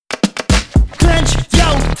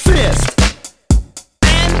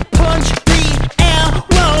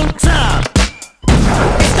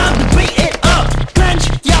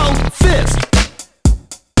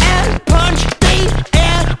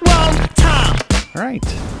right.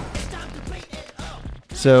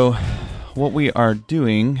 So, what we are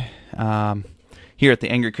doing here at the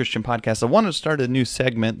Angry Christian Podcast, I wanted to start a new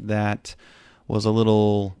segment that was a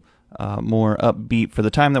little more upbeat for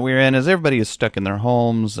the time that we're in, as everybody is stuck in their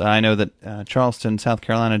homes. I know that Charleston, South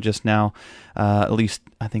Carolina, just now, at least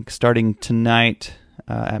I think starting tonight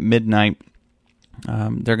at midnight,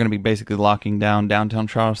 they're going to be basically locking down downtown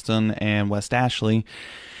Charleston and West Ashley.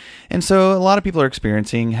 And so a lot of people are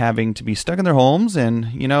experiencing having to be stuck in their homes, and,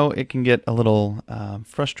 you know, it can get a little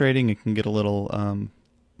frustrating. It can get a little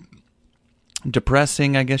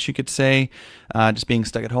depressing, I guess you could say, just being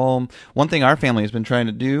stuck at home. One thing our family has been trying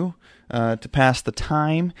to do to pass the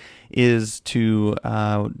time is to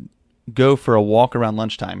go for a walk around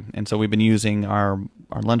lunchtime. And so we've been using our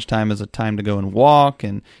lunchtime as a time to go and walk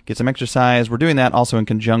and get some exercise. We're doing that also in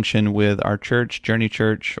conjunction with our church, Journey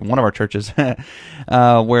Church, one of our churches,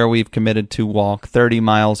 where we've committed to walk 30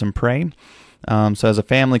 miles and pray. So as a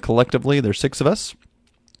family, collectively, there's 6 of us.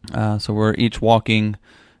 So we're each walking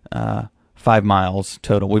 5 miles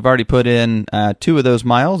total. We've already put in 2 of those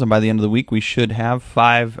miles, and by the end of the week, we should have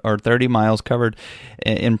 5 or 30 miles covered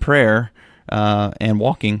in prayer and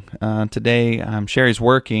walking. Today, Sherry's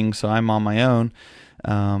working, so I'm on my own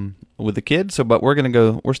with the kids. But we're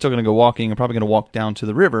still gonna go walking. I'm probably gonna walk down to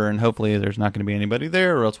the river, and hopefully there's not gonna be anybody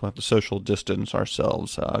there, or else we'll have to social distance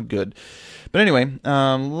ourselves. Good. But anyway,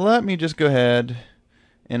 let me just go ahead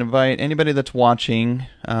and invite anybody that's watching,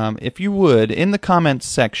 if you would, in the comments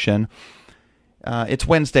section. It's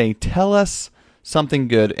Wednesday. Tell us something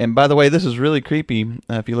good. And by the way, this is really creepy.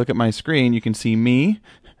 If you look at my screen, you can see me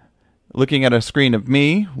looking at a screen of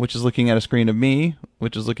me, which is looking at a screen of me,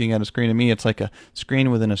 which is looking at a screen of me. It's like a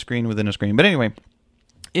screen within a screen within a screen. But anyway,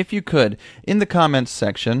 if you could, in the comments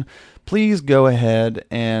section, please go ahead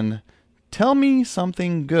and tell me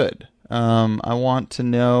something good. I want to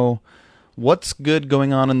know what's good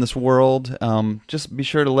going on in this world. Just be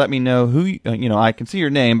sure to let me know who, I can see your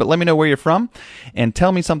name, but let me know where you're from and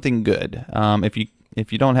tell me something good.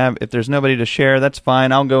 If there's nobody to share, that's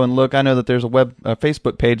fine. I'll go and look. I know that there's a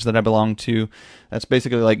Facebook page that I belong to. That's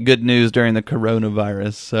basically like good news during the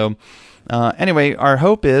coronavirus. So, anyway, our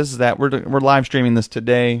hope is that we're live streaming this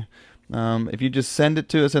today. If you just send it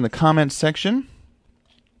to us in the comments section,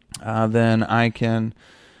 then I can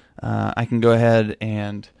go ahead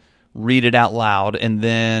and read it out loud, and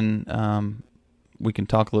then we can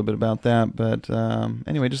talk a little bit about that. But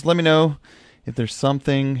anyway, just let me know if there's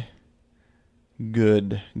something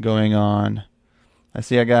good going on. I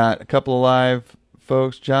see I got a couple of live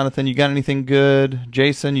folks. Jonathan, you got anything good?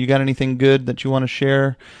 Jason, you got anything good that you want to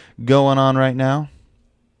share going on right now?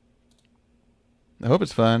 I hope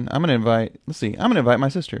it's fun. I'm going to invite my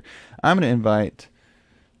sister. I'm going to invite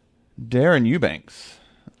Darren Eubanks.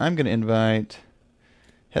 I'm going to invite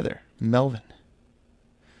Heather, Melvin.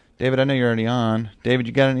 David, I know you're already on. David,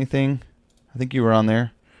 you got anything? I think you were on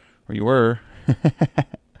there. Or you were.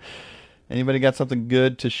 Anybody got something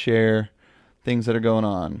good to share? Things that are going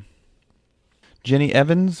on. Jenny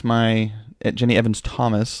Evans, Jenny Evans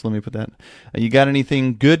Thomas, let me put that. You got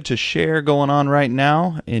anything good to share going on right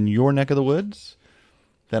now in your neck of the woods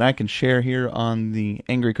that I can share here on the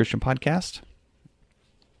Angry Christian Podcast?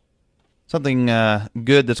 Something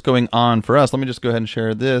good that's going on for us, let me just go ahead and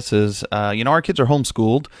share this, is, our kids are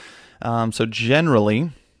homeschooled. So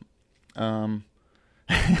generally,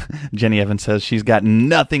 Jenny Evans says she's got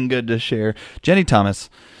nothing good to share.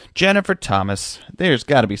 Jennifer Thomas, there's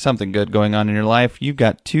got to be something good going on in your life. You've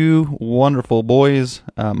got 2 wonderful boys,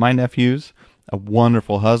 my nephews, a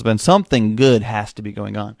wonderful husband. Something good has to be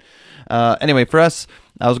going on. Anyway, for us,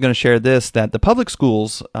 I was going to share this, that the public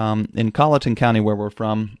schools in Colleton County, where we're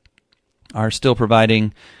from, are still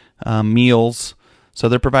providing meals. So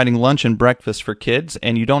they're providing lunch and breakfast for kids,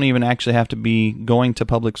 and you don't even actually have to be going to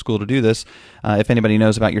public school to do this. If anybody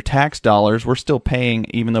knows about your tax dollars, we're still paying,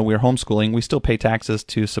 even though we're homeschooling, we still pay taxes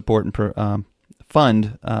to support and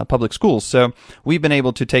fund public schools. So we've been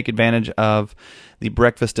able to take advantage of the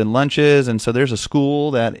breakfast and lunches, and so there's a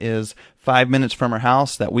school that is 5 minutes from our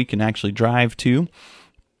house that we can actually drive to,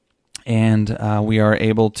 and we are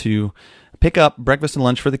able to pick up breakfast and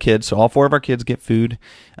lunch for the kids, so all 4 of our kids get food,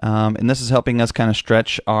 and this is helping us kind of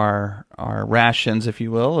stretch our rations, if you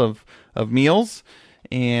will, of meals,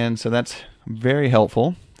 and so that's very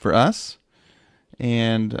helpful for us.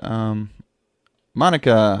 And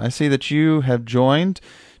Monica, I see that you have joined.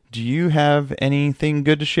 Do you have anything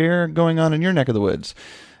good to share going on in your neck of the woods?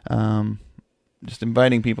 Just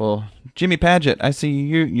inviting people. Jimmy Paget, I see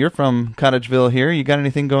you're from Cottageville here. You got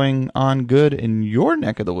anything going on good in your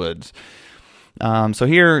neck of the woods? So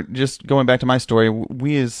here, just going back to my story,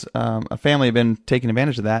 we as a family have been taking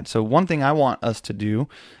advantage of that. So one thing I want us to do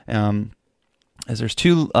is there's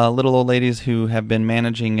two little old ladies who have been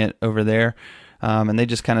managing it over there, and they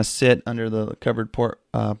just kind of sit under the covered port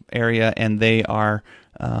area, and they are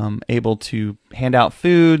able to hand out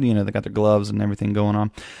food. You know, they got their gloves and everything going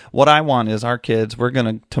on. What I want is our kids,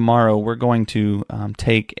 tomorrow we're going to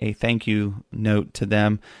take a thank you note to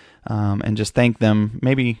them, and just thank them,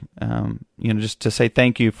 maybe, just to say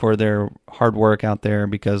thank you for their hard work out there,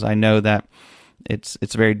 because I know that it's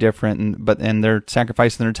very different, and they're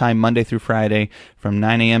sacrificing their time Monday through Friday from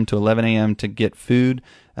 9 a.m. to 11 a.m. to get food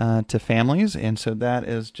to families, and so that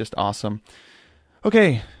is just awesome.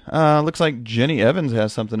 Okay, looks like Jenny Evans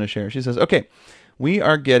has something to share. She says, okay,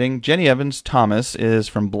 Jenny Evans Thomas is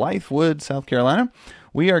from Blythewood, South Carolina.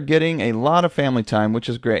 We are getting a lot of family time, which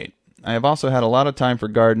is great. I have also had a lot of time for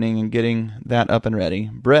gardening and getting that up and ready.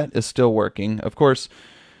 Brett is still working, of course,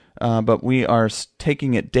 but we are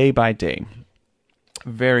taking it day by day.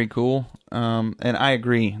 Very cool. And I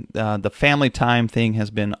agree. The family time thing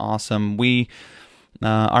has been awesome.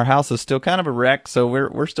 Our house is still kind of a wreck, so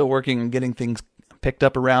we're still working on getting things picked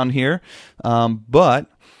up around here. We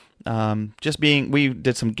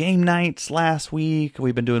did some game nights last week.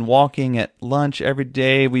 We've been doing walking at lunch every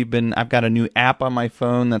day. I've got a new app on my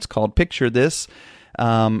phone that's called Picture This.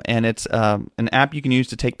 And it's an app you can use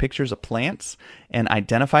to take pictures of plants and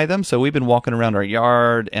identify them. So we've been walking around our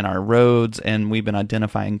yard and our roads, and we've been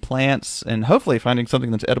identifying plants and hopefully finding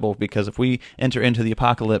something that's edible, because if we enter into the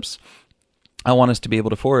apocalypse, I want us to be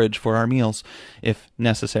able to forage for our meals if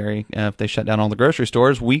necessary. If they shut down all the grocery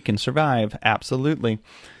stores, we can survive. Absolutely.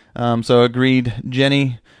 So agreed,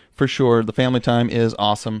 Jenny, for sure. The family time is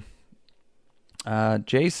awesome.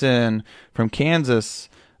 Jason from Kansas,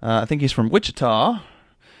 I think he's from Wichita.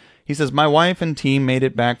 He says, my wife and team made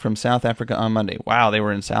it back from South Africa on Monday. Wow, they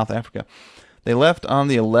were in South Africa. They left on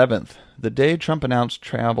the 11th, the day Trump announced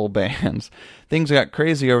travel bans. Things got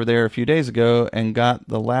crazy over there a few days ago and got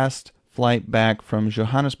the last flight back from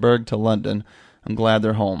Johannesburg to London. I'm glad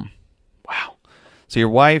they're home. Wow. So your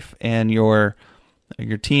wife and your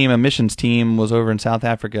team, a missions team, was over in South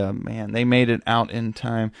Africa. Man, they made it out in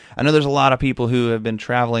time. I know there's a lot of people who have been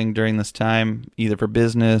traveling during this time, either for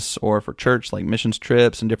business or for church, like missions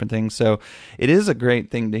trips and different things. So it is a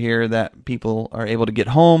great thing to hear that people are able to get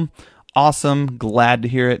home. Awesome. Glad to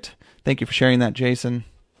hear it. Thank you for sharing that, Jason.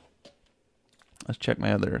 Let's check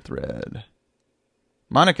my other thread.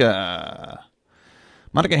 Monica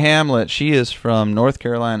Hamlet. She is from North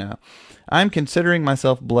Carolina. I'm considering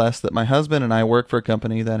myself blessed that my husband and I work for a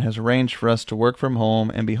company that has arranged for us to work from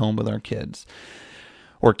home and be home with our kids.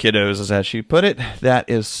 Or kiddos, as she put it. That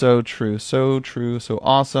is so true, so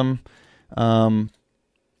awesome.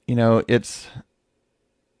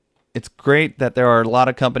 It's great that there are a lot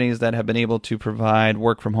of companies that have been able to provide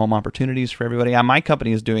work from home opportunities for everybody. My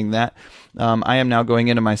company is doing that. I am now going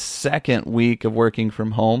into my second week of working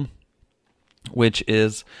from home, which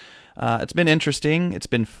is... it's been interesting. It's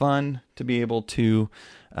been fun to be able to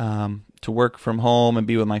work from home and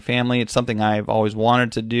be with my family. It's something I've always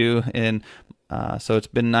wanted to do, and so it's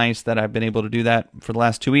been nice that I've been able to do that for the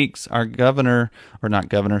last 2 weeks. Our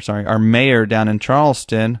our mayor down in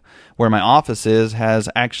Charleston, where my office is, has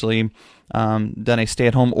actually done a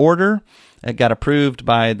stay-at-home order. It got approved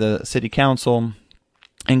by the city council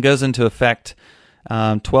and goes into effect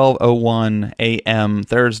 12:01 a.m.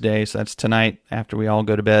 Thursday, so that's tonight after we all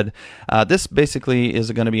go to bed. This basically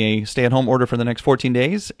is going to be a stay-at-home order for the next 14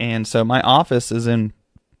 days, and so my office is in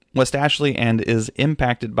West Ashley and is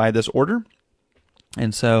impacted by this order,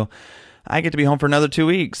 and so I get to be home for another 2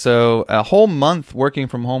 weeks. So a whole month working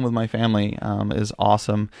from home with my family is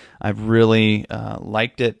awesome. I've really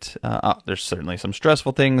liked it. There's certainly some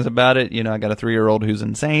stressful things about it. I got a 3-year-old who's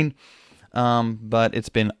insane. But it's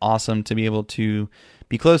been awesome to be able to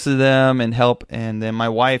be close to them and help. And then my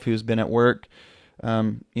wife, who's been at work,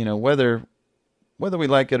 whether we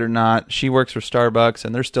like it or not, she works for Starbucks,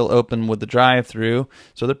 and they're still open with the drive-through.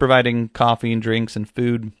 So they're providing coffee and drinks and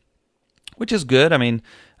food, which is good. I mean,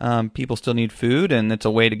 people still need food, and it's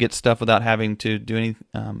a way to get stuff without having to do any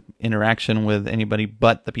interaction with anybody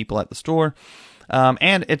but the people at the store.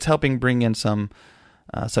 And it's helping bring in some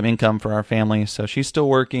income for our family. So she's still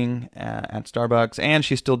working at Starbucks, and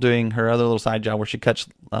she's still doing her other little side job where she cuts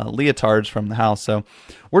leotards from the house. So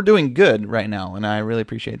we're doing good right now, and I really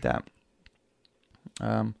appreciate that.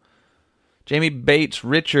 Jamie Bates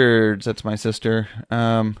Richards, that's my sister.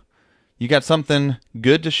 You got something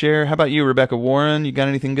good to share? How about you, Rebecca Warren? You got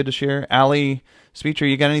anything good to share? Allie Speecher,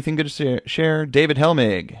 you got anything good to share? David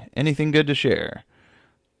Helmig, anything good to share?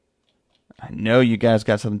 I know you guys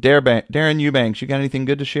got some. Darren Eubanks, you got anything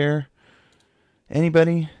good to share?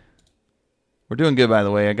 Anybody? We're doing good, by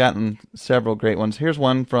the way. I've gotten several great ones. Here's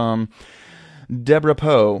one from Deborah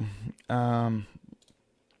Poe.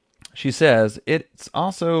 She says, it's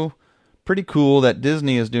also pretty cool that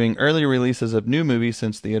Disney is doing early releases of new movies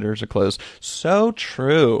since theaters are closed. So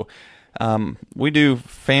true. We do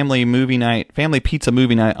family pizza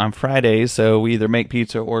movie night on Fridays, so we either make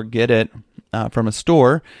pizza or get it from a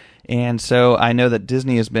store. And so I know that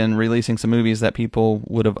Disney has been releasing some movies that people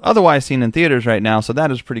would have otherwise seen in theaters right now, so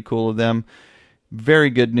that is pretty cool of them. Very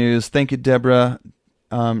good news. Thank you, Deborah.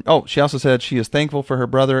 She also said she is thankful for her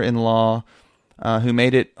brother-in-law who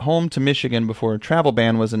made it home to Michigan before a travel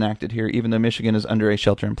ban was enacted here, even though Michigan is under a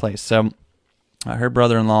shelter-in-place. So her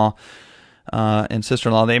brother-in-law and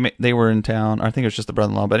sister-in-law, they were in town. I think it was just the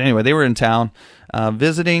brother-in-law. But anyway, they were in town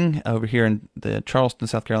visiting over here in the Charleston,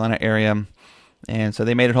 South Carolina area. And so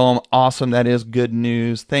they made it home. Awesome. That is good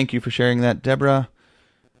news. Thank you for sharing that, Deborah.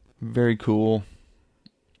 Very cool.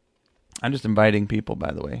 I'm just inviting people,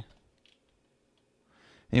 by the way.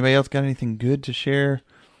 Anybody else got anything good to share?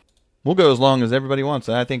 We'll go as long as everybody wants.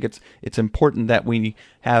 I think it's important that we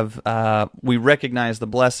recognize the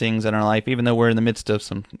blessings in our life, even though we're in the midst of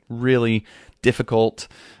some really difficult,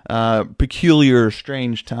 peculiar,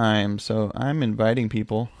 strange times. So I'm inviting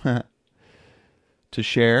people to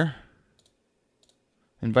share.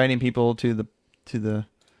 Inviting people to the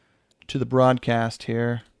broadcast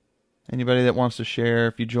here. Anybody that wants to share,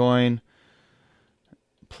 if you join,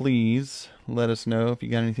 please let us know if you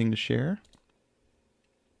got anything to share.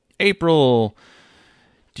 April,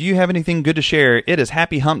 do you have anything good to share? It is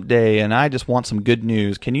Happy Hump Day, and I just want some good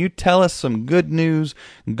news. Can you tell us some good news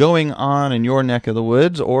going on in your neck of the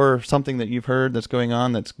woods, or something that you've heard that's going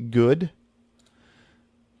on that's good?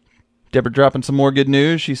 Deborah dropping some more good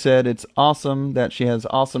news. She said it's awesome that she has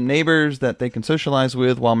awesome neighbors that they can socialize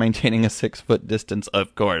with while maintaining a 6-foot distance,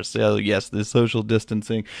 of course. So yes, the social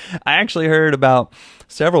distancing. I actually heard about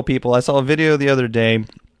several people. I saw a video the other day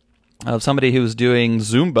of somebody who was doing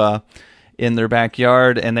Zumba in their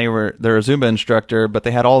backyard, and they're a Zumba instructor, but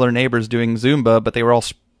they had all their neighbors doing Zumba, but they were all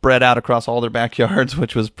spread out across all their backyards,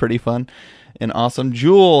 which was pretty fun and awesome.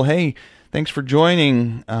 Jewel, hey, thanks for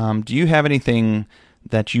joining. Do you have anything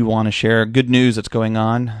that you want to share, good news that's going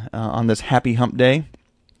on this Happy Hump Day?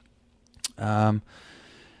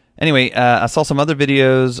 Anyway, I saw some other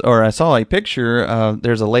videos, or I saw a picture.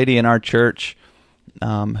 There's a lady in our church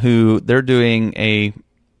who they're doing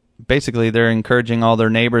basically they're encouraging all their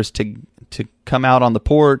neighbors to come out on the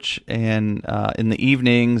porch and in the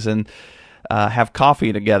evenings and have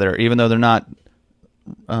coffee together, even though they're not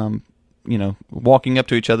walking up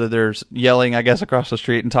to each other. They're yelling, I guess, across the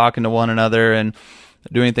street and talking to one another and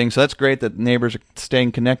doing things. So that's great that neighbors are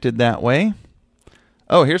staying connected that way.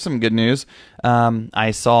 Oh, here's some good news.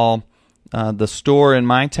 I saw the store in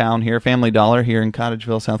my town here, Family Dollar here in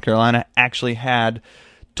Cottageville, South Carolina, actually had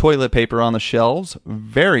toilet paper on the shelves.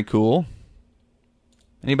 Very cool.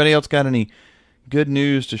 Anybody else got any good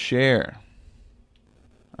news to share?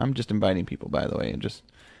 I'm just inviting people, by the way, and just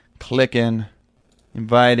clicking,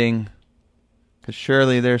 inviting, because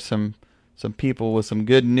surely there's some people with some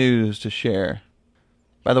good news to share.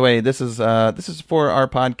 By the way, this is for our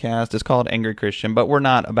podcast. It's called Angry Christian, but we're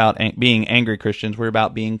not about being angry Christians. We're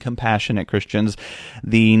about being compassionate Christians.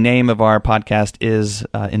 The name of our podcast is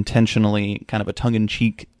intentionally kind of a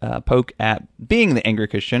tongue-in-cheek poke at being the angry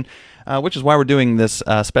Christian, which is why we're doing this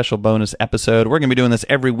special bonus episode. We're going to be doing this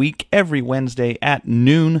every week, every Wednesday at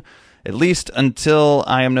noon, at least until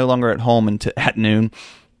I am no longer at home at noon.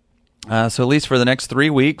 So at least for the next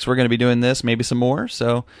 3 weeks, we're going to be doing this, maybe some more.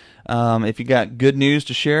 So if you got good news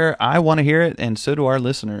to share, I want to hear it, and so do our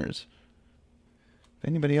listeners. If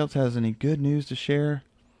anybody else has any good news to share,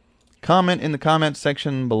 comment in the comments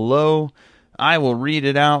section below. I will read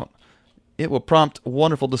it out. It will prompt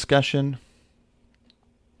wonderful discussion.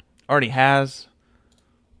 Already has.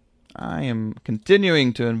 I am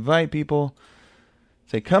continuing to invite people.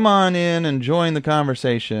 Say, come on in and join the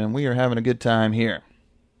conversation. We are having a good time here.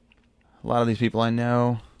 A lot of these people I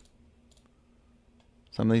know.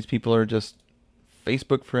 Some of these people are just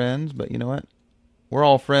Facebook friends, but you know what? We're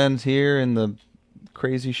all friends here in the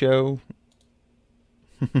crazy show.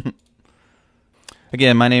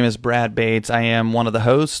 Again, my name is Brad Bates. I am one of the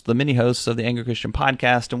hosts, the mini-hosts of the Angry Christian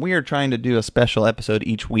Podcast, and we are trying to do a special episode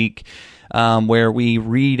each week where we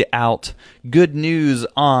read out good news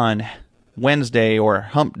on Wednesday or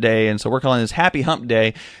Hump Day, and so we're calling this Happy Hump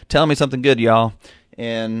Day. Tell me something good, y'all.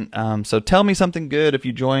 And so tell me something good if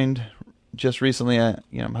you joined just recently.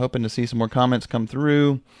 I'm hoping to see some more comments come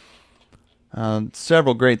through.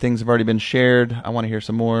 Several great things have already been shared. I want to hear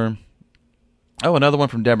some more. Oh, another one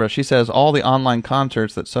from Deborah. She says, all the online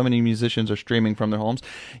concerts that so many musicians are streaming from their homes.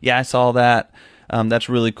 Yeah, I saw that. That's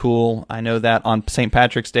really cool. I know that on St.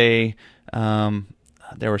 Patrick's Day,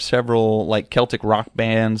 there were several like Celtic rock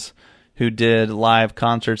bands who did live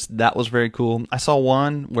concerts. That was very cool. I saw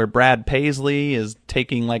one where Brad Paisley is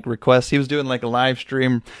taking like requests. He was doing like a live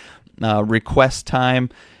stream request time,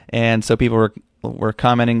 and so people were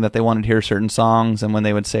commenting that they wanted to hear certain songs, and when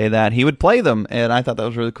they would say that, he would play them, and I thought that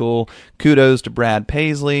was really cool. Kudos to Brad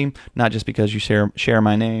Paisley, not just because you share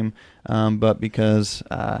my name, but because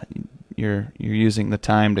you're using the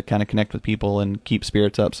time to kind of connect with people and keep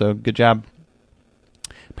spirits up. So good job.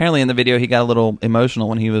 Apparently in the video he got a little emotional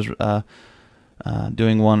when he was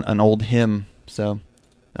doing an old hymn, so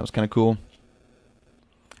that was kind of cool.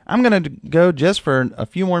 I'm going to go just for a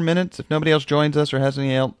few more minutes if nobody else joins us or has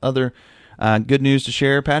any other good news to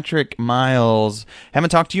share. Patrick Miles, haven't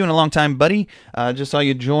talked to you in a long time, buddy. Just saw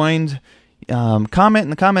you joined. Comment in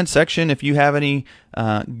the comment section if you have any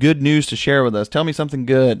good news to share with us. Tell me something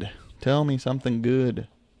good. Tell me something good.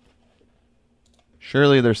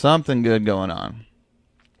 Surely there's something good going on.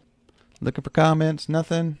 Looking for comments?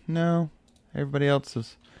 Nothing? No? Everybody else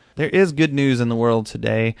is... There is good news in the world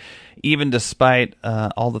today, even despite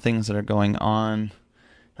all the things that are going on.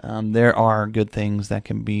 There are good things that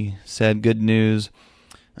can be said, good news.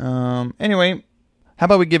 Anyway, how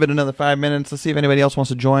about we give it another 5 minutes? Let's see if anybody else wants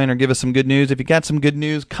to join or give us some good news. If you got some good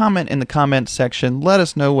news, comment in the comments section. Let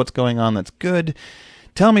us know what's going on that's good.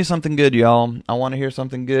 Tell me something good, y'all. I want to hear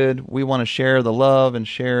something good. We want to share the love and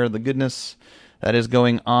share the goodness that is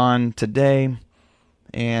going on today.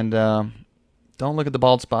 And don't look at the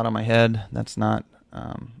bald spot on my head. That's not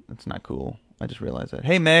cool. I just realized that.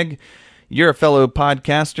 Hey, Meg, you're a fellow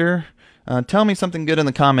podcaster. Tell me something good in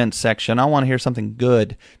the comments section. I want to hear something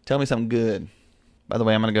good. Tell me something good. By the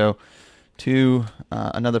way, I'm going to go to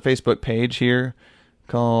another Facebook page here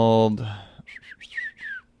called...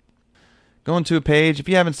 Going to a page. If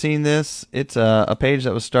you haven't seen this, it's a page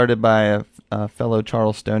that was started by a fellow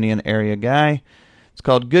Charlestonian area guy. It's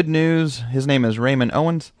called Good News. His name is Raymond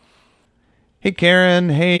Owens. Hey, Karen.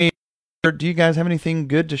 Hey, do you guys have anything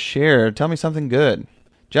good to share? Tell me something good.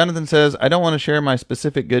 Jonathan says, I don't want to share my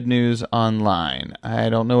specific good news online. I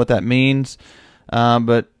don't know what that means,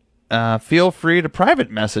 but feel free to private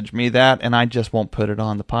message me that, and I just won't put it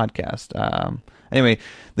on the podcast. Anyway,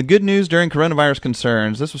 the good news during coronavirus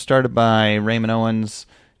concerns. This was started by Raymond Owens.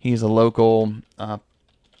 He's a local, I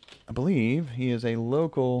believe he is a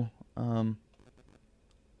local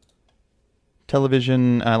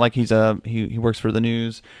television, like he works for the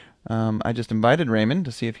news. I just invited Raymond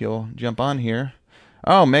to see if he'll jump on here.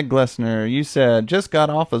 Oh, Meg Glessner, you said, just got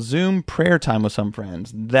off a Zoom prayer time with some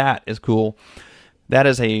friends. That is cool. That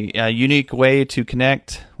is a unique way to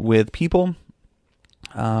connect with people.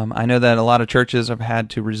 I know that a lot of churches have had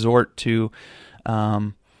to resort to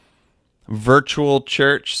virtual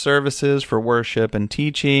church services for worship and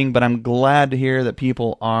teaching, but I'm glad to hear that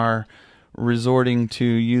people are resorting to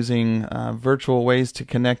using virtual ways to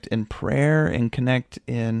connect in prayer and connect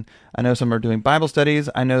in... I know some are doing Bible studies.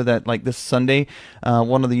 I know that like this Sunday,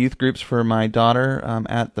 one of the youth groups for my daughter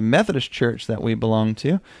at the Methodist church that we belong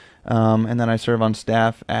to, and then I serve on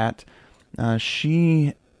staff at...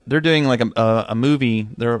 They're doing like a movie.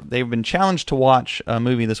 They've been challenged to watch a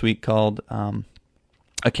movie this week called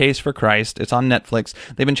A Case for Christ. It's on Netflix.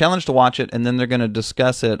 They've been challenged to watch it, and then they're going to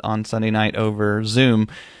discuss it on Sunday night over Zoom.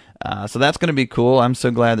 So that's going to be cool. I'm so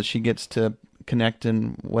glad that she gets to connect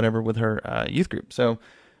and whatever with her youth group. So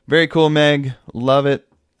very cool, Meg. Love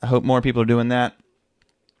it. I hope more people are doing that.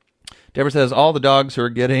 Deborah says, all the dogs who are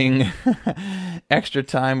getting extra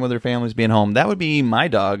time with their families being home. That would be my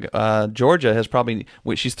dog. Georgia has probably,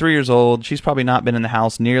 she's 3 years old. She's probably not been in the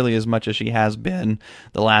house nearly as much as she has been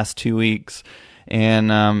the last 2 weeks.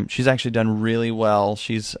 And she's actually done really well.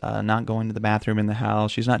 She's not going to the bathroom in the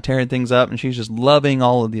house. She's not tearing things up, and she's just loving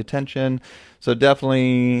all of the attention. So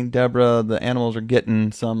definitely, Deborah, the animals are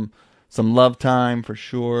getting some love time for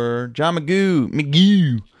sure. John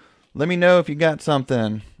McGee, let me know if you got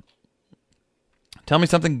something. Tell me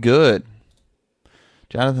something good.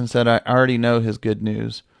 Jonathan said, I already know his good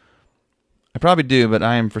news. I probably do, but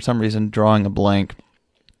I am, for some reason, drawing a blank.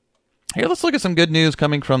 Here, let's look at some good news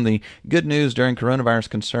coming from the Good News During Coronavirus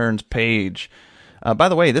Concerns page. By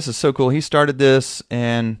the way, this is so cool. He started this,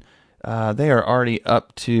 and they are already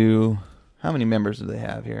up to... How many members do they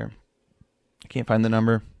have here? I can't find the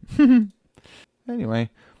number. Anyway...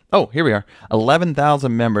 Oh, here we are.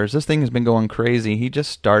 11,000 members. This thing has been going crazy. He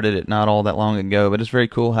just started it not all that long ago, but it's very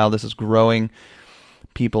cool how this is growing.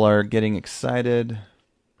 People are getting excited.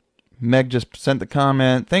 Meg just sent the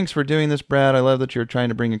comment. Thanks for doing this, Brad. I love that you're trying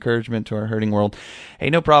to bring encouragement to our hurting world. Hey,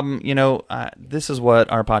 no problem. This is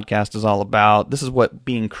what our podcast is all about. This is what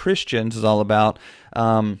being Christians is all about.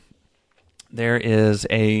 There is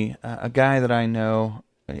a guy that I know.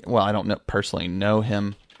 Well, I don't personally know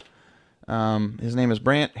him. His name is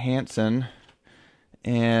Brant Hansen,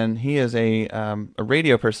 and he is a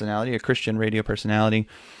radio personality, a Christian radio personality.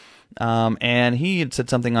 And he had said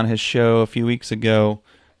something on his show a few weeks ago,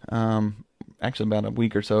 actually about a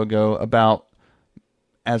week or so ago, about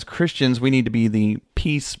as Christians, we need to be the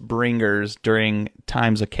peace bringers during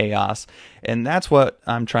times of chaos. And that's what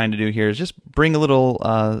I'm trying to do here, is just bring a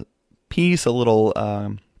little peace, a little,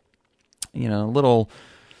 a little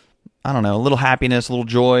happiness, a little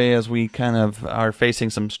joy as we kind of are facing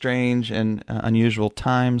some strange and unusual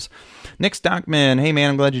times. Nick Stockman, hey man,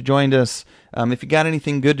 I'm glad you joined us. If you got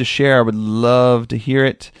anything good to share, I would love to hear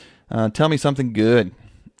it. Tell me something good.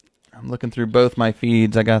 I'm looking through both my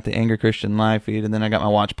feeds. I got the Angry Christian live feed, and then I got my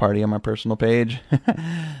watch party on my personal page.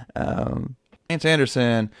 Lance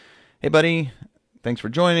Anderson, hey buddy, thanks for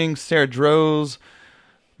joining. Sarah Droz,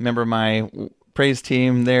 member of my praise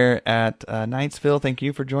team there at Knightsville, thank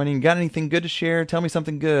you for joining. Got anything good to share? Tell me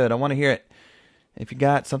something good. I want to hear it. If you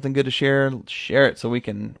got something good to share it so we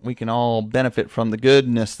can all benefit from the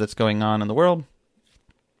goodness that's going on in the world.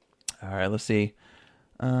 All right, let's see.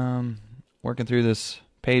 Working through this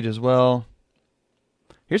page as well.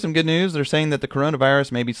 Here's some good news. They're saying that the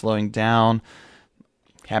coronavirus may be slowing down.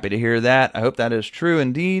 Happy to hear that. I hope that is true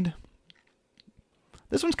indeed.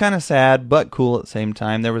 This one's kind of sad, but cool at the same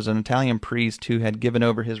time. There was an Italian priest who had given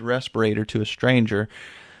over his respirator to a stranger.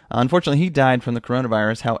 Unfortunately, he died from the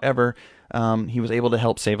coronavirus. However, he was able to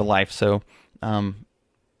help save a life. So,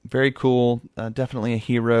 very cool. Definitely a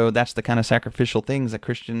hero. That's the kind of sacrificial things that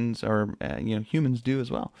Christians or humans do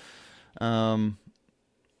as well.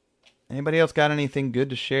 Anybody else got anything good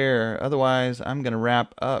to share? Otherwise, I'm going to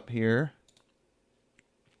wrap up here.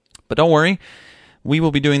 But don't worry. We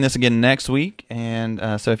will be doing this again next week,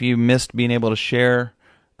 and so if you missed being able to share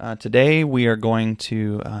today, we are going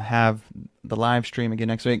to have the live stream again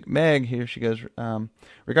next week. Meg, here she goes.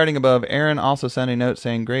 Regarding above, Aaron also sent a note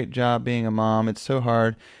saying, great job being a mom. It's so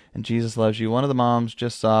hard, and Jesus loves you. One of the moms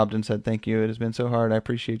just sobbed and said, thank you. It has been so hard. I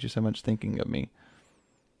appreciate you so much thinking of me.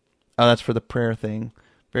 Oh, that's for the prayer thing.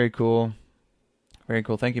 Very cool. Very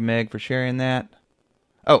cool. Thank you, Meg, for sharing that.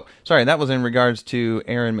 Oh, sorry, that was in regards to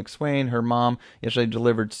Erin McSwain. Her mom yesterday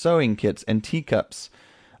delivered sewing kits and teacups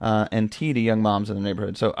and tea to young moms in the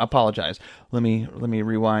neighborhood. So I apologize. Let me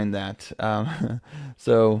rewind that.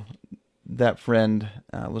 So that friend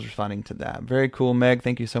was responding to that. Very cool, Meg.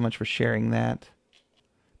 Thank you so much for sharing that.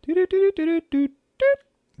 Looking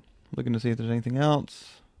to see if there's anything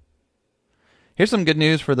else. Here's some good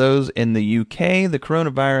news for those in the UK. The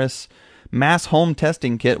coronavirus mass home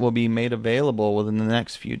testing kit will be made available within the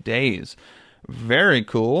next few days. Very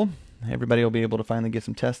cool. Everybody will be able to finally get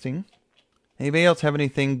some testing. Anybody else have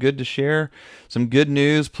anything good to share? Some good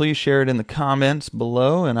news, please share it in the comments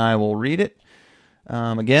below and I will read it.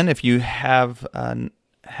 Again, if you haven't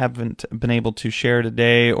been able to share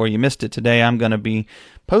today or you missed it today, I'm going to be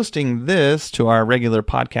posting this to our regular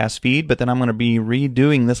podcast feed, but then I'm going to be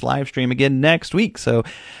redoing this live stream again next week. So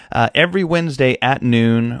every Wednesday at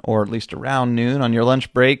noon, or at least around noon on your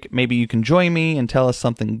lunch break, maybe you can join me and tell us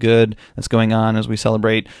something good that's going on as we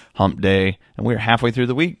celebrate Hump Day. And we're halfway through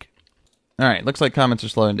the week. All right, looks like comments are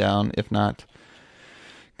slowing down. If not,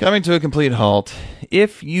 coming to a complete halt.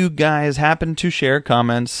 If you guys happen to share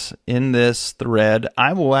comments in this thread,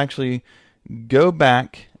 I will actually go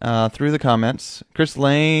back through the comments. Chris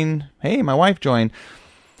Lane, hey, my wife joined.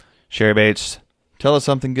 Sherry Bates, tell us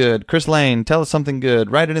something good. Chris Lane, tell us something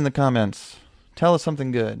good. Write it in the comments. Tell us something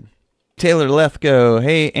good. Taylor Lethgo,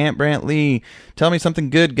 hey, Aunt Brant Lee, tell me something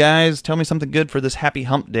good, guys. Tell me something good for this happy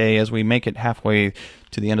hump day as we make it halfway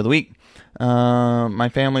to the end of the week. My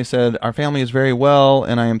family said, our family is very well,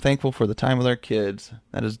 and I am thankful for the time with our kids.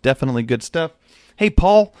 That is definitely good stuff. Hey,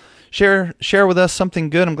 Paul, share with us something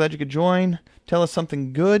good. I'm glad you could join. Tell us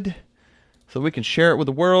something good so we can share it with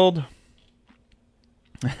the world.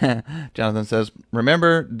 Jonathan says,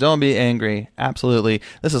 remember, don't be angry. Absolutely.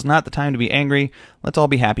 This is not the time to be angry. Let's all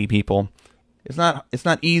be happy, people. It's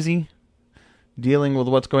not easy dealing with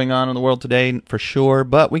what's going on in the world today, for sure,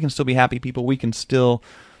 but we can still be happy people. We can still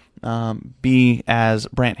be, as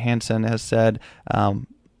Brant Hansen has said,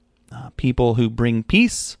 people who bring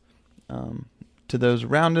peace to those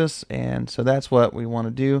around us, and so that's what we want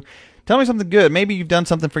to do. Tell me something good. Maybe you've done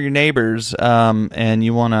something for your neighbors, and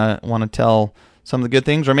you want to tell some of the good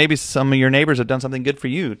things, or maybe some of your neighbors have done something good for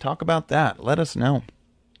you. Talk about that. Let us know.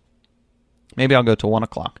 Maybe I'll go till 1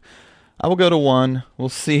 o'clock. I will go to 1. We'll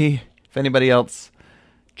see if anybody else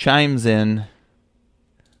chimes in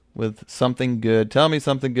with something good. Tell me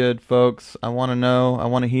something good, folks. I want to know. I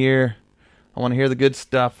want to hear. I want to hear the good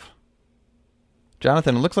stuff.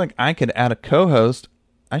 Jonathan, it looks like I could add a co-host.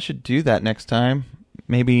 I should do that next time.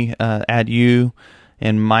 Maybe add you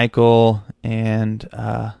and Michael and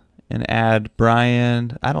add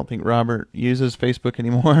Brian. I don't think Robert uses Facebook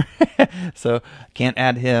anymore, so I can't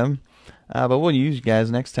add him. But we'll use you guys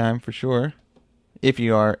next time for sure, if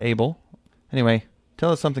you are able. Anyway,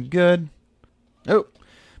 tell us something good. Oh,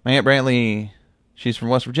 my Aunt Brantley, she's from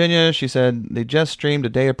West Virginia. She said they just streamed a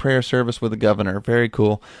day of prayer service with the governor. Very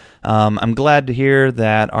cool. I'm glad to hear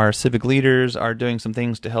that our civic leaders are doing some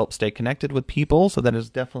things to help stay connected with people, so that is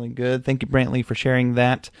definitely good. Thank you, Brantley, for sharing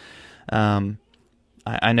that.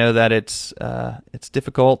 I know that it's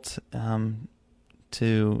difficult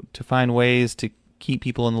to find ways to keep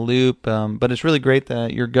people in the loop, but it's really great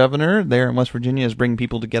that your governor there in West Virginia is bringing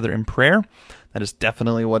people together in prayer. That is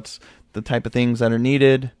definitely what's the type of things that are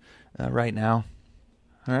needed right now.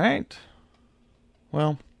 All right.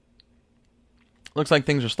 Well, looks like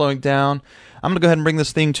things are slowing down. I'm going to go ahead and bring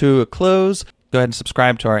this thing to a close. Go ahead and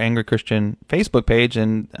subscribe to our Angry Christian Facebook page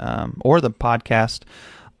and or the podcast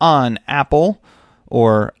on Apple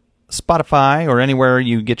or Spotify or anywhere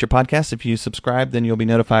you get your podcasts. If you subscribe, then you'll be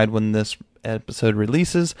notified when this episode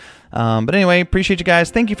releases. But anyway, appreciate you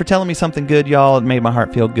guys. Thank you for telling me something good, y'all. It made my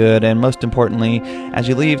heart feel good. And most importantly, as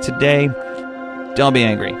you leave today, don't be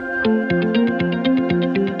angry.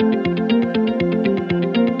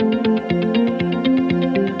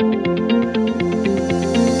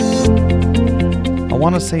 I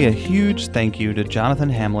want to say a huge thank you to Jonathan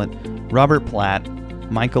Hamlet, Robert Platt,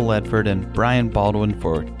 Michael Ledford, and Brian Baldwin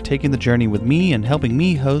for taking the journey with me and helping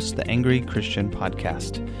me host the Angry Christian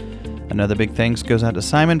podcast. Another big thanks goes out to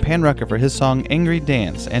Simon Panrucker for his song Angry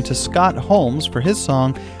Dance, and to Scott Holmes for his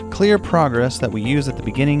song Clear Progress that we use at the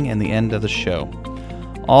beginning and the end of the show.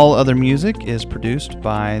 All other music is produced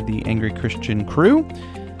by the Angry Christian crew.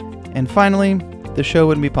 And finally, the show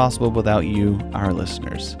wouldn't be possible without you, our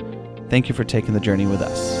listeners. Thank you for taking the journey with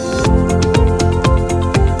us.